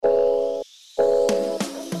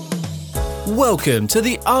Welcome to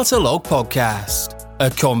the Artalog Podcast, a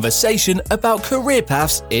conversation about career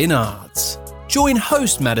paths in arts. Join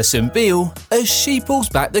host Madison Beale as she pulls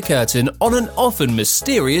back the curtain on an often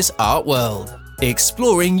mysterious art world,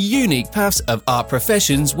 exploring unique paths of art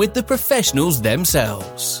professions with the professionals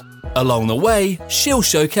themselves. Along the way, she'll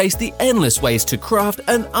showcase the endless ways to craft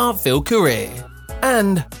an art-filled career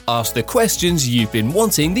and ask the questions you've been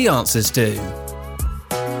wanting the answers to.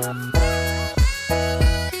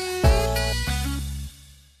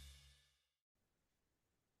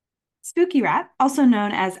 Spooky Rat, also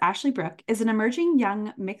known as Ashley Brooke, is an emerging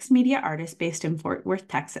young mixed media artist based in Fort Worth,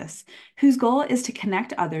 Texas, whose goal is to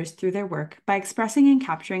connect others through their work by expressing and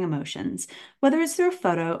capturing emotions, whether it's through a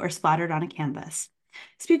photo or splattered on a canvas.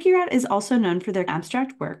 Spooky Rat is also known for their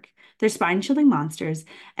abstract work, their spine-chilling monsters,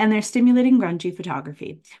 and their stimulating grungy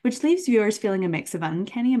photography, which leaves viewers feeling a mix of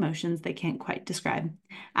uncanny emotions they can't quite describe.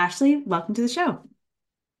 Ashley, welcome to the show.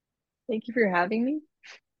 Thank you for having me.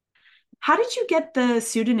 How did you get the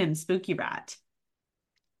pseudonym Spooky Rat?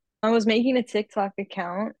 I was making a TikTok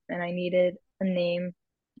account and I needed a name,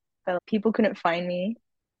 but people couldn't find me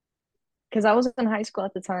because I was in high school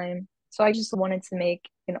at the time. So I just wanted to make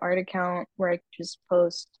an art account where I could just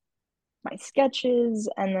post my sketches.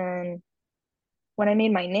 And then when I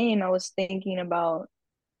made my name, I was thinking about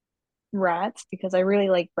rats because I really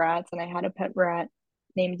like rats and I had a pet rat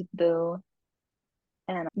named Boo.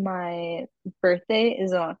 And my birthday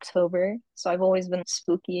is in October, so I've always been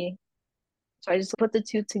spooky. So I just put the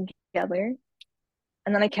two together.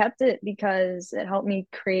 And then I kept it because it helped me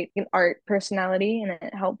create an art personality and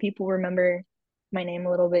it helped people remember my name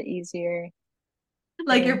a little bit easier.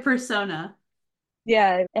 Like your persona.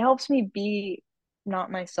 Yeah, it helps me be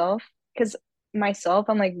not myself because myself,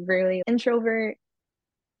 I'm like really introvert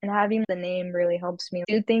and having the name really helps me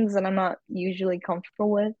do things that I'm not usually comfortable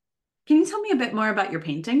with. Can you tell me a bit more about your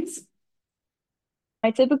paintings? I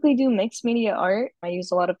typically do mixed media art. I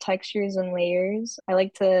use a lot of textures and layers. I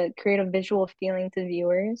like to create a visual feeling to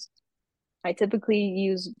viewers. I typically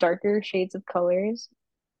use darker shades of colors.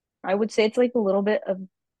 I would say it's like a little bit of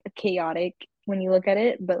a chaotic when you look at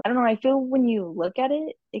it, but I don't know, I feel when you look at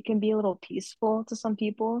it, it can be a little peaceful to some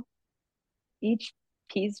people. Each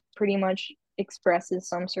piece pretty much expresses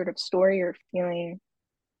some sort of story or feeling.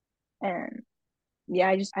 And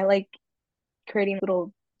yeah, I like creating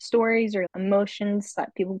little stories or emotions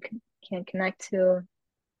that people can connect to.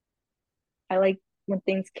 I like when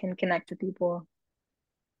things can connect to people.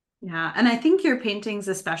 Yeah, and I think your paintings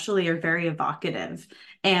especially are very evocative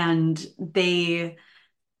and they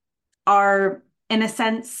are, in a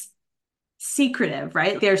sense, secretive,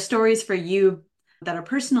 right? They're stories for you that are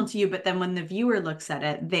personal to you, but then when the viewer looks at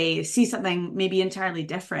it, they see something maybe entirely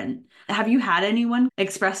different. Have you had anyone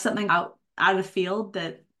express something out of field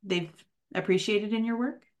that they've appreciated in your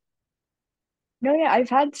work? No, yeah, I've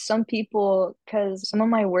had some people because some of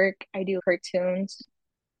my work I do cartoons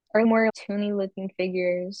or more toony looking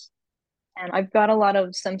figures. And I've got a lot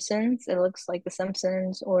of Simpsons. It looks like The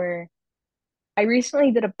Simpsons. Or I recently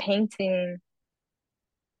did a painting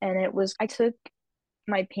and I took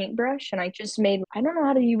my paintbrush and I just made, I don't know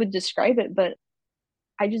how you would describe it, but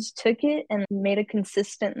I just took it and made a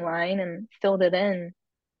consistent line and filled it in.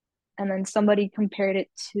 And then somebody compared it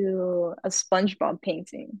to a SpongeBob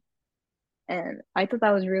painting. And I thought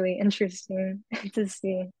that was really interesting to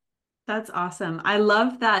see. That's awesome. I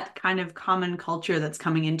love that kind of common culture that's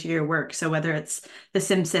coming into your work. So whether it's The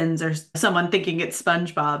Simpsons or someone thinking it's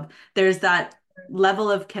SpongeBob, there's that level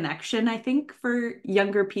of connection, I think, for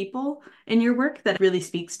younger people in your work that really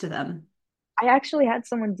speaks to them. I actually had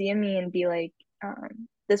someone DM me and be like,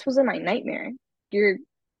 this was in my nightmare. Your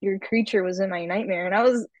your creature was in my nightmare. And I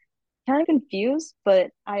was kind of confused, but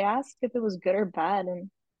I asked if it was good or bad, and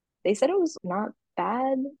they said it was not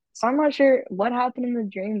bad. So I'm not sure what happened in the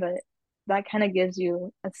dream, but that kind of gives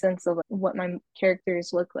you a sense of like, what my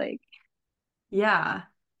characters look like. Yeah.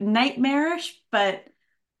 Nightmarish, but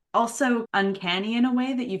also uncanny in a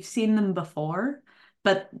way that you've seen them before,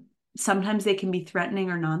 but sometimes they can be threatening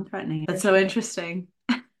or non-threatening. For That's so sure. interesting.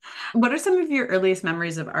 What are some of your earliest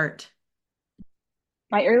memories of art?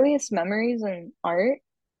 My earliest memories in art,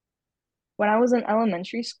 when I was in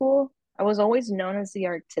elementary school, I was always known as the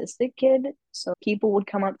artistic kid. So people would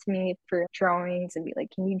come up to me for drawings and be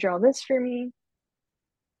like, "Can you draw this for me?"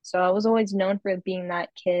 So I was always known for being that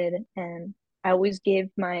kid. And I always gave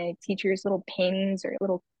my teachers little paintings or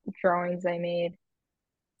little drawings I made.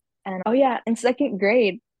 And oh, yeah, in second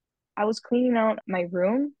grade, I was cleaning out my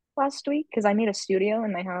room last week because I made a studio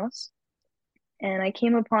in my house. And I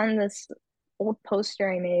came upon this old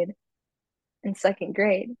poster I made in second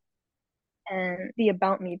grade and the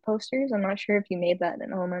About Me posters. I'm not sure if you made that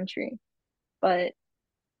in elementary. but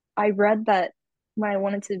I read that when I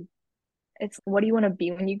wanted to, it's what do you want to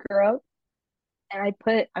be when you grow up? And I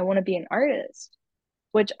put, I want to be an artist,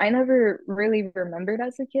 which I never really remembered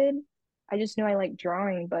as a kid. I just knew I liked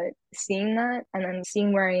drawing, but seeing that and then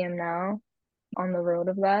seeing where I am now on the road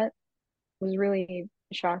of that was really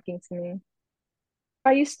shocking to me.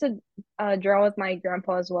 I used to draw with my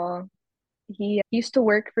grandpa as well. He used to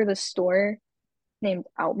work for the store named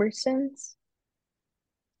Albertsons.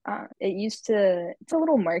 It's a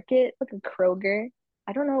little market, like a Kroger.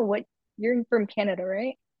 I don't know what, you're from Canada,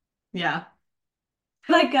 right? Yeah.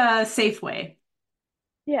 Like a Safeway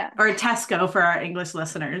Yeah. or a Tesco for our English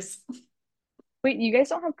listeners. Wait, you guys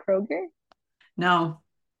don't have Kroger? No.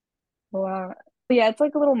 Wow. But yeah, it's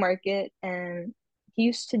like a little market, and he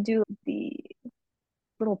used to do the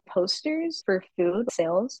little posters for food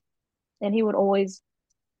sales, and he would always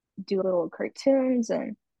do little cartoons,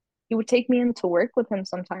 and he would take me into work with him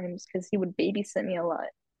sometimes because he would babysit me a lot.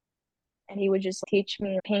 And he would just teach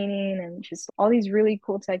me painting and just all these really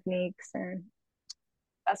cool techniques. And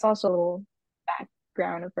that's also a little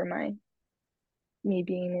background for me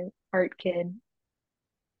being an art kid.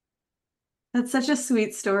 That's such a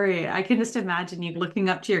sweet story. I can just imagine you looking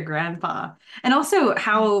up to your grandpa. And also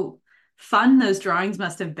how fun those drawings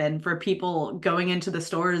must have been for people going into the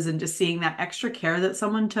stores and just seeing that extra care that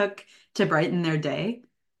someone took to brighten their day.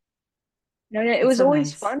 No, no, it That's was so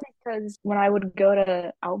always nice. fun because when I would go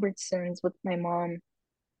to Albertsons with my mom,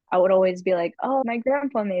 I would always be like, "Oh, my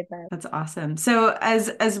grandpa made that." That's awesome. So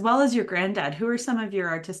as well as your granddad, who are some of your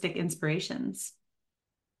artistic inspirations?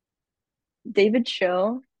 David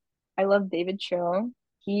Cho, I love David Cho.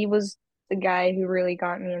 He was the guy who really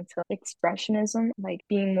got me into expressionism, like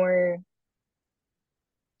doing more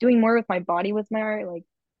with my body with my art, like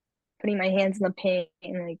putting my hands in the paint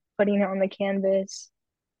and like putting it on the canvas.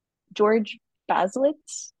 George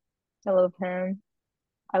Baselitz, I love him.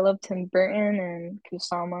 I love Tim Burton and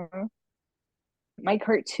Kusama. My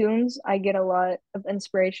cartoons, I get a lot of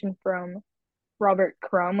inspiration from Robert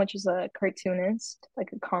Crumb, which is a cartoonist,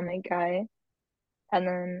 like a comic guy. And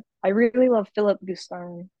then I really love Philip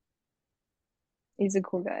Guston. He's a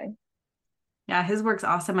cool guy. Yeah, his work's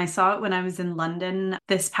awesome. I saw it when I was in London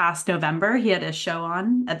this past November. He had a show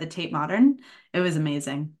on at the Tate Modern. It was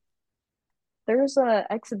amazing. There was a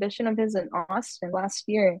exhibition of his in Austin last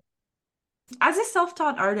year. As a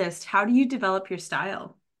self-taught artist, how do you develop your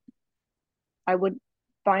style? I would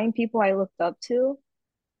find people I looked up to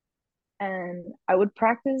and I would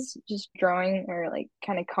practice just drawing or like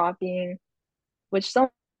kind of copying, which some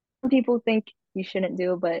people think you shouldn't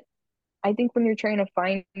do, but I think when you're trying to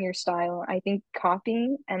find your style, I think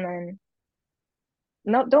copying and then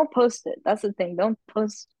no, don't post it. That's the thing. Don't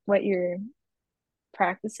post what you're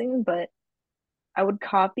practicing, but I would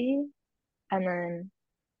copy and then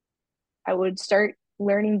I would start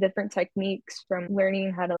learning different techniques from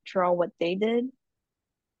learning how to draw what they did.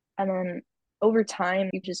 And then over time,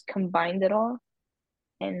 you just combined it all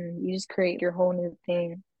and you just create your whole new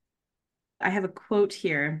thing. I have a quote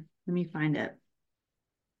here. Let me find it.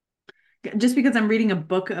 Just because I'm reading a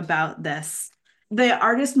book about this. The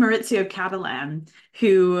artist Maurizio Catalan,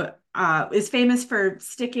 who is famous for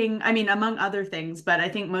sticking, I mean, among other things, but I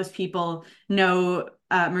think most people know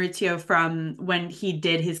Maurizio from when he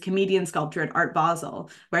did his comedian sculpture at Art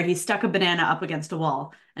Basel, where he stuck a banana up against a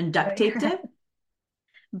wall and duct taped it.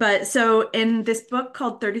 But so in this book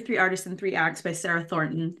called 33 Artists in Three Acts by Sarah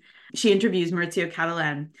Thornton, she interviews Maurizio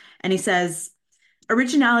Catalan, and he says,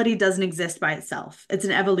 originality doesn't exist by itself. It's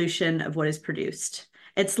an evolution of what is produced.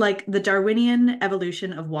 It's like the Darwinian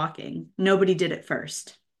evolution of walking. Nobody did it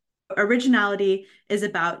first. Originality is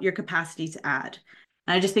about your capacity to add.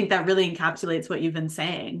 And I just think that really encapsulates what you've been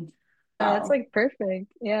saying. That's Wow. like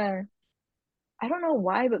perfect. Yeah. I don't know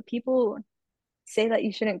why, but people say that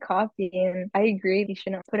you shouldn't copy, and I agree you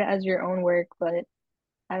shouldn't put it as your own work, but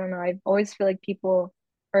I don't know. I always feel like people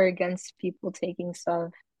are against people taking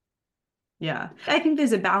stuff. Yeah. I think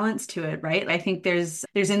there's a balance to it, right? I think there's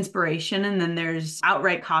inspiration and then there's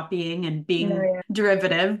outright copying and No, being yeah.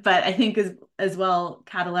 derivative, but I think as well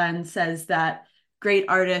Catalan says that great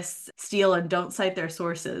artists steal and don't cite their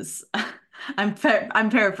sources. I'm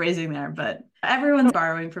paraphrasing there, but everyone's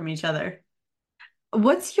borrowing from each other.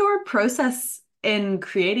 What's your process in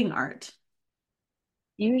creating art?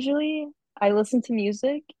 Usually I listen to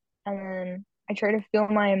music and then I try to feel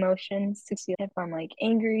my emotions to see if I'm like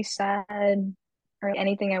angry, sad, or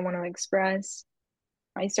anything I want to express.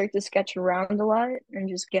 I start to sketch around a lot and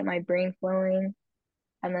just get my brain flowing.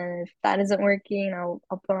 And then if that isn't working, I'll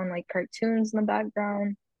put on like cartoons in the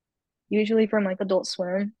background, usually from like Adult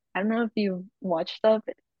Swim. I don't know if you've watched stuff.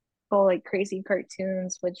 all like crazy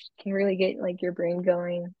cartoons, which can really get like your brain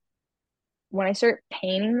going. When I start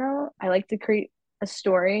painting though, I like to create a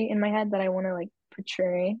story in my head that I want to like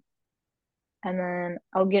portray, and then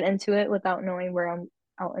I'll get into it without knowing where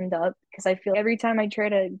I'll end up because I feel every time I try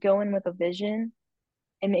to go in with a vision,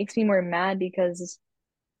 it makes me more mad because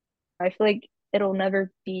I feel like it'll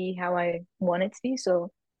never be how I want it to be.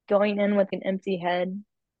 So going in with an empty head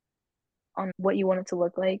on what you want it to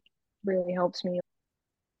look like really helps me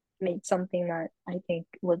make something that I think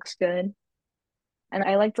looks good. And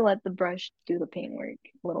I like to let the brush do the paint work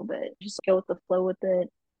a little bit. Just go with the flow with it,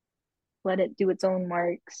 let it do its own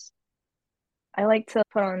marks. I like to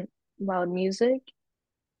put on loud music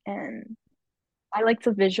and I like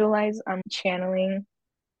to visualize I'm channeling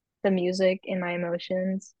the music in my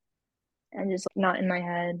emotions and just not in my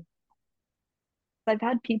head. I've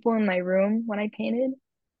had people in my room when I painted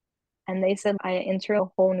and they said I enter a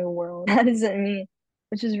whole new world. That isn't me,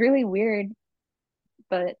 which is really weird,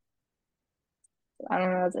 but I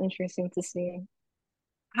don't know, it's interesting to see.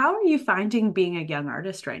 How are you finding being a young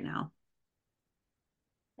artist right now?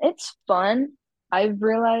 It's fun. I've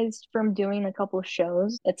realized from doing a couple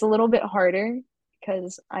shows, it's a little bit harder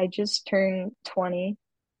because I just turned 20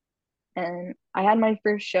 and I had my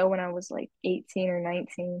first show when I was like 18 or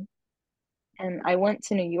 19 and I went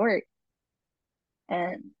to New York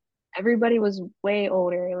and everybody was way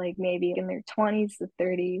older, like maybe in their 20s to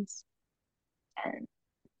 30s. And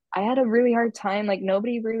I had a really hard time. Like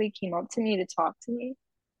nobody really came up to me to talk to me.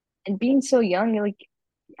 And being so young, like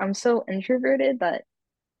I'm so introverted that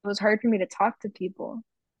it was hard for me to talk to people.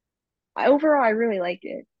 Overall, I really like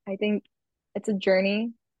it. I think it's a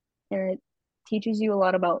journey and it teaches you a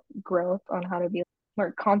lot about growth on how to be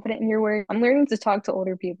more confident in your work. I'm learning to talk to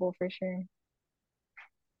older people for sure.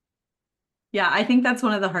 Yeah, I think that's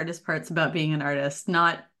one of the hardest parts about being an artist,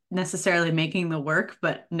 not necessarily making the work,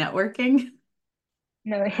 but networking.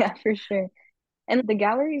 No, yeah, for sure. And the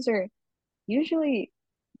galleries are usually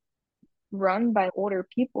run by older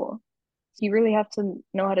people. So you really have to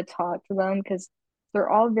know how to talk to them because they're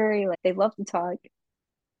all very like they love to talk.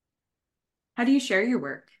 How do you share your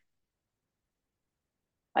work?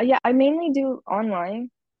 Yeah, I mainly do online.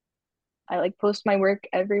 I like post my work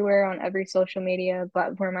everywhere on every social media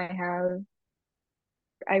platform I have.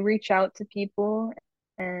 I reach out to people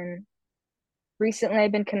and recently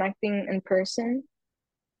I've been connecting in person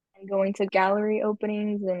and going to gallery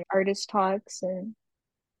openings and artist talks and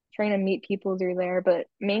trying to meet people through there, but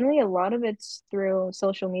mainly a lot of it's through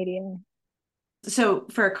social media. So,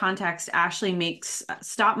 for context, Ashley makes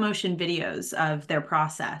stop motion videos of their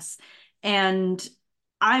process. And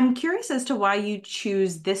I'm curious as to why you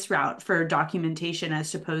choose this route for documentation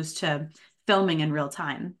as opposed to filming in real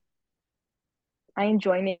time. I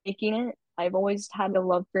enjoy making it. I've always had a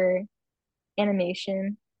love for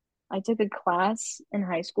animation. I took a class in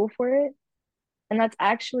high school for it, and that's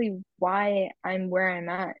actually why I'm where I'm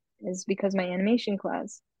at, is because my animation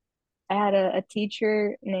class. I had a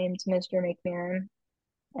teacher named Mr. McMahon,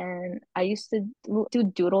 and I used to do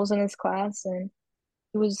doodles in his class, and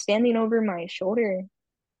he was standing over my shoulder,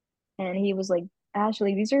 and he was like,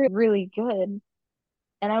 Ashley, these are really good.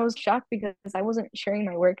 And I was shocked because I wasn't sharing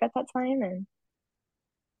my work at that time, and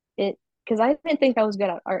it because I didn't think I was good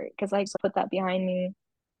at art because I just put that behind me,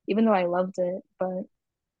 even though I loved it. But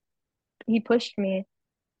he pushed me.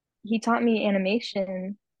 He taught me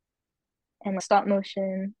animation and stop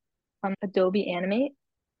motion on Adobe Animate,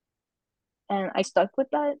 and I stuck with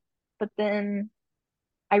that. But then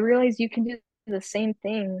I realized you can do the same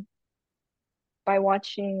thing by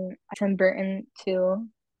watching Tim Burton too.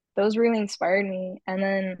 Those really inspired me. And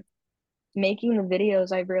then making the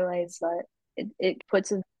videos, I realized that it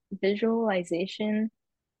puts a visualization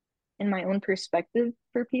in my own perspective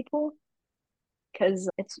for people because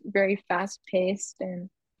it's very fast paced and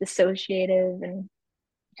dissociative and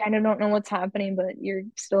kind of don't know what's happening, but you're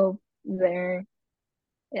still there.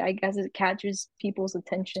 I guess it catches people's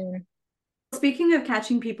attention. Speaking of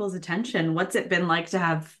catching people's attention, what's it been like to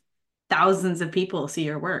have thousands of people see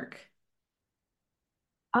your work?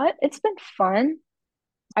 It's been fun.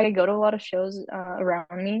 I go to a lot of shows around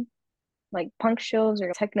me, like punk shows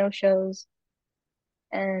or techno shows.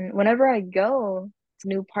 And whenever I go to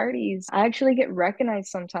new parties, I actually get recognized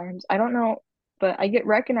sometimes. I don't know, but I get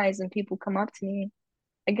recognized and people come up to me.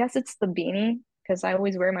 I guess it's the beanie because I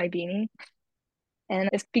always wear my beanie and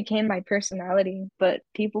it's became my personality. But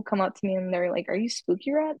people come up to me and they're like, "Are you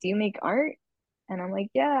Spooky Rat? Do you make art?" And I'm like,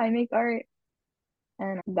 "Yeah, I make art."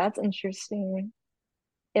 And that's interesting.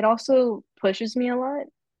 It also pushes me a lot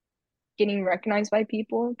getting recognized by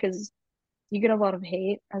people because you get a lot of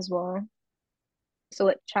hate as well. So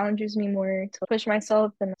it challenges me more to push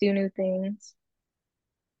myself and do new things.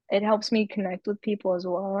 It helps me connect with people as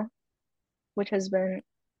well, which has been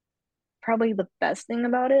probably the best thing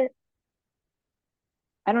about it.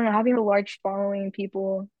 I don't know, having a large following,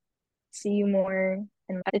 people see you more.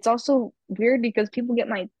 And it's also weird because people get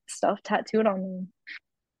my stuff tattooed on them.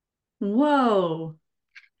 Whoa.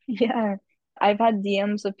 Yeah. I've had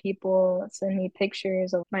DMs of people send me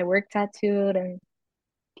pictures of my work tattooed and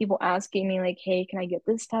people asking me like, "Hey, can I get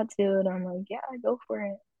this tattooed?" I'm like, "Yeah, go for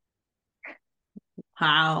it."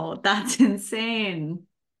 Wow, that's insane.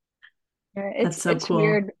 Yeah, That's so it's cool.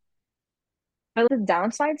 weird. But the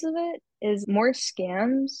downsides of it is more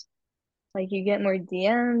scams. Like you get more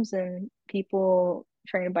DMs and people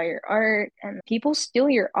trying to buy your art and people steal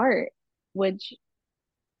your art, which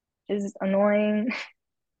is annoying.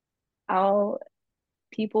 I'll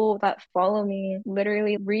people that follow me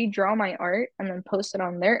literally redraw my art and then post it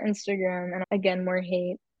on their Instagram and again more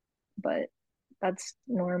hate, but that's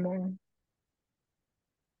normal.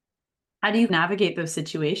 How do you navigate those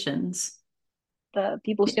situations? The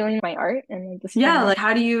people stealing my art and like the Yeah, scam. like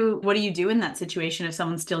what do you do in that situation if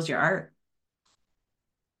someone steals your art?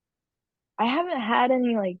 I haven't had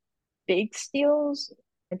any like big steals.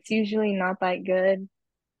 It's usually not that good.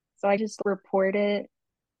 So I just report it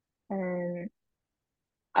and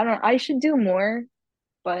I don't know, I should do more,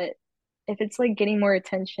 but if it's like getting more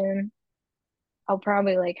attention, I'll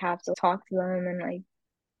probably like have to talk to them and like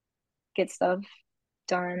get stuff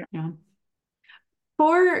done. Yeah.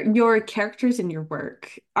 For your characters in your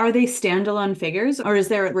work, are they standalone figures or is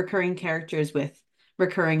there recurring characters with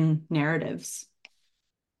recurring narratives?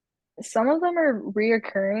 Some of them are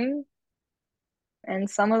reoccurring and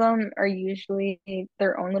some of them are usually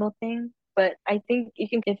their own little thing. But I think you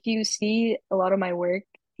can, if you see a lot of my work,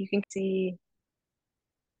 you can see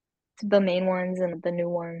the main ones and the new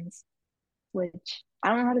ones, which I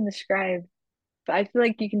don't know how to describe, but I feel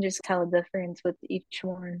like you can just tell a difference with each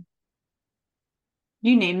one.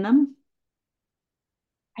 You name them?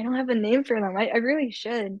 I don't have a name for them. I really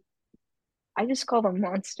should. I just call them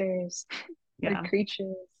monsters or Yeah.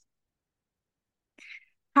 creatures.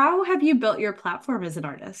 How have you built your platform as an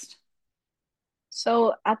artist?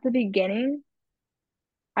 So at the beginning,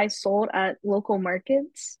 I sold at local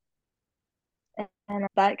markets, and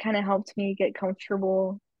that kind of helped me get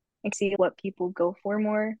comfortable and see what people go for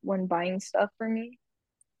more when buying stuff for me.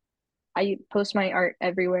 I post my art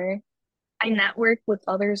everywhere. I network with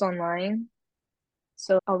others online.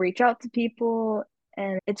 So I'll reach out to people,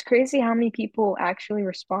 and it's crazy how many people actually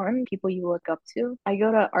respond, people you look up to. I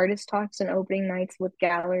go to artist talks and opening nights with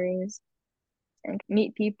galleries and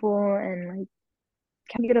meet people and like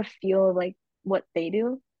kind of get a feel of like what they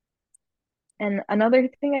do. And another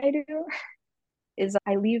thing I do is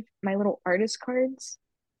I leave my little artist cards,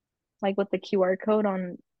 like with the QR code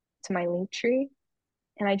on to my link tree,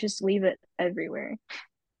 and I just leave it everywhere.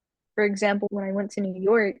 For example, when I went to New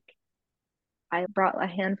York, I brought a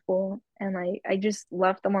handful and I just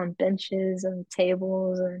left them on benches and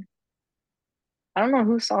tables and I don't know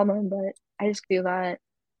who saw them, but I just do that.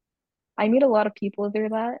 I meet a lot of people through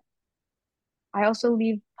that. I also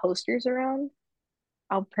leave posters around.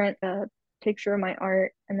 I'll print a picture of my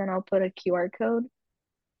art and then I'll put a QR code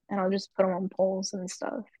and I'll just put them on poles and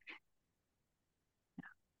stuff.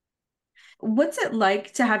 What's it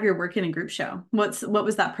like to have your work in a group show? What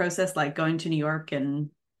was that process like going to New York and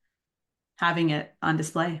having it on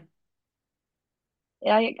display?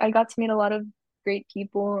 Yeah, I got to meet a lot of great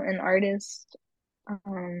people and artists.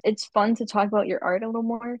 It's fun to talk about your art a little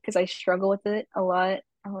more because I struggle with it a lot.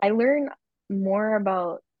 I learn more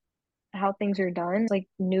about how things are done, like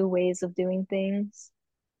new ways of doing things.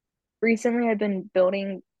 Recently, I've been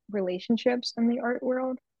building relationships in the art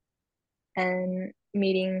world and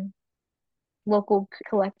meeting local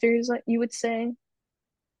collectors, like you would say,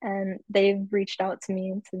 and they've reached out to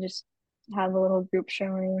me to just have a little group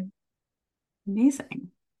showing.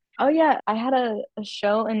 Amazing. Oh yeah, I had a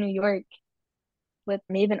show in New York with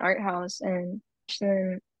Maven Art House and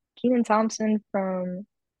Keenan Thompson from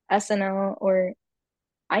SNL, or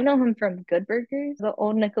I know him from Good Burgers, the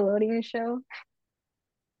old Nickelodeon show.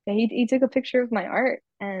 Yeah, he took a picture of my art,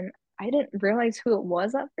 and I didn't realize who it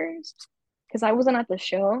was at first because I wasn't at the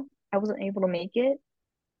show. I wasn't able to make it,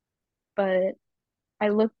 but I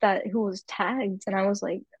looked at who was tagged, and I was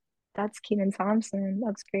like, "That's Keenan Thompson.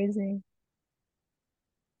 That's crazy."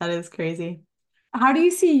 That is crazy. How do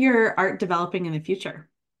you see your art developing in the future?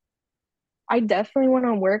 I definitely want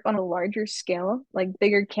to work on a larger scale, like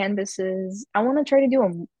bigger canvases. I want to try to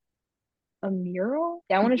do a mural.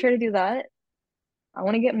 Yeah, I want to Mhm. try to do that. I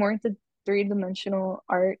want to get more into three-dimensional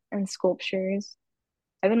art and sculptures.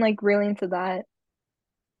 I've been like really into that.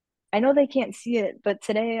 I know they can't see it, but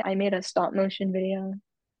today I made a stop motion video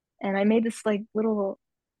and I made this like little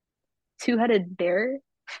two-headed bear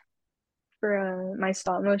for my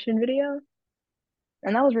stop motion video,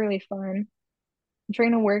 and that was really fun. I'm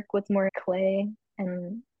trying to work with more clay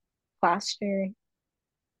and plaster.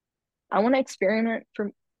 I want to experiment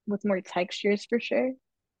with more textures for sure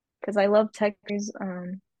because I love textures.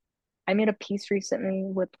 I made a piece recently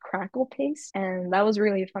with crackle paste, and that was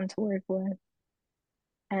really fun to work with.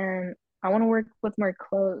 And I want to work with more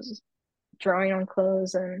clothes, drawing on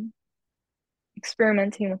clothes and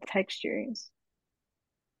experimenting with textures.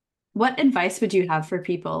 What advice would you have for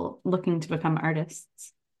people looking to become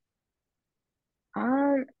artists?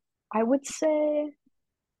 I would say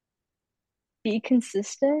be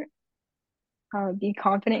consistent, be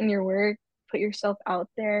confident in your work, put yourself out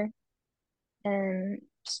there, and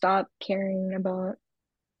stop caring about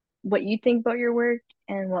what you think about your work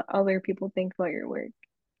and what other people think about your work.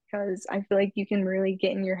 Because I feel like you can really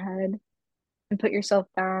get in your head and put yourself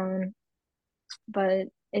down. But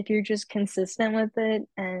if you're just consistent with it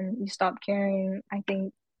and you stop caring, I think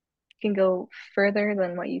you can go further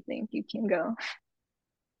than what you think you can go.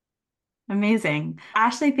 Amazing.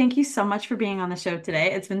 Ashley, thank you so much for being on the show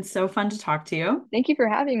today. It's been so fun to talk to you. Thank you for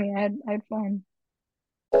having me. I had fun.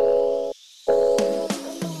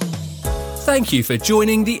 Thank you for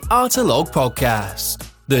joining the Artalog podcast,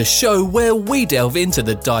 the show where we delve into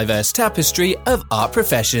the diverse tapestry of art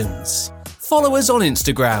professions. Follow us on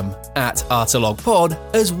Instagram at ArtalogPod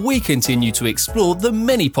as we continue to explore the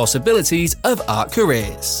many possibilities of art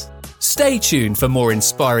careers. Stay tuned for more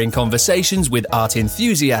inspiring conversations with art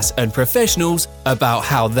enthusiasts and professionals about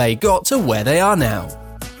how they got to where they are now.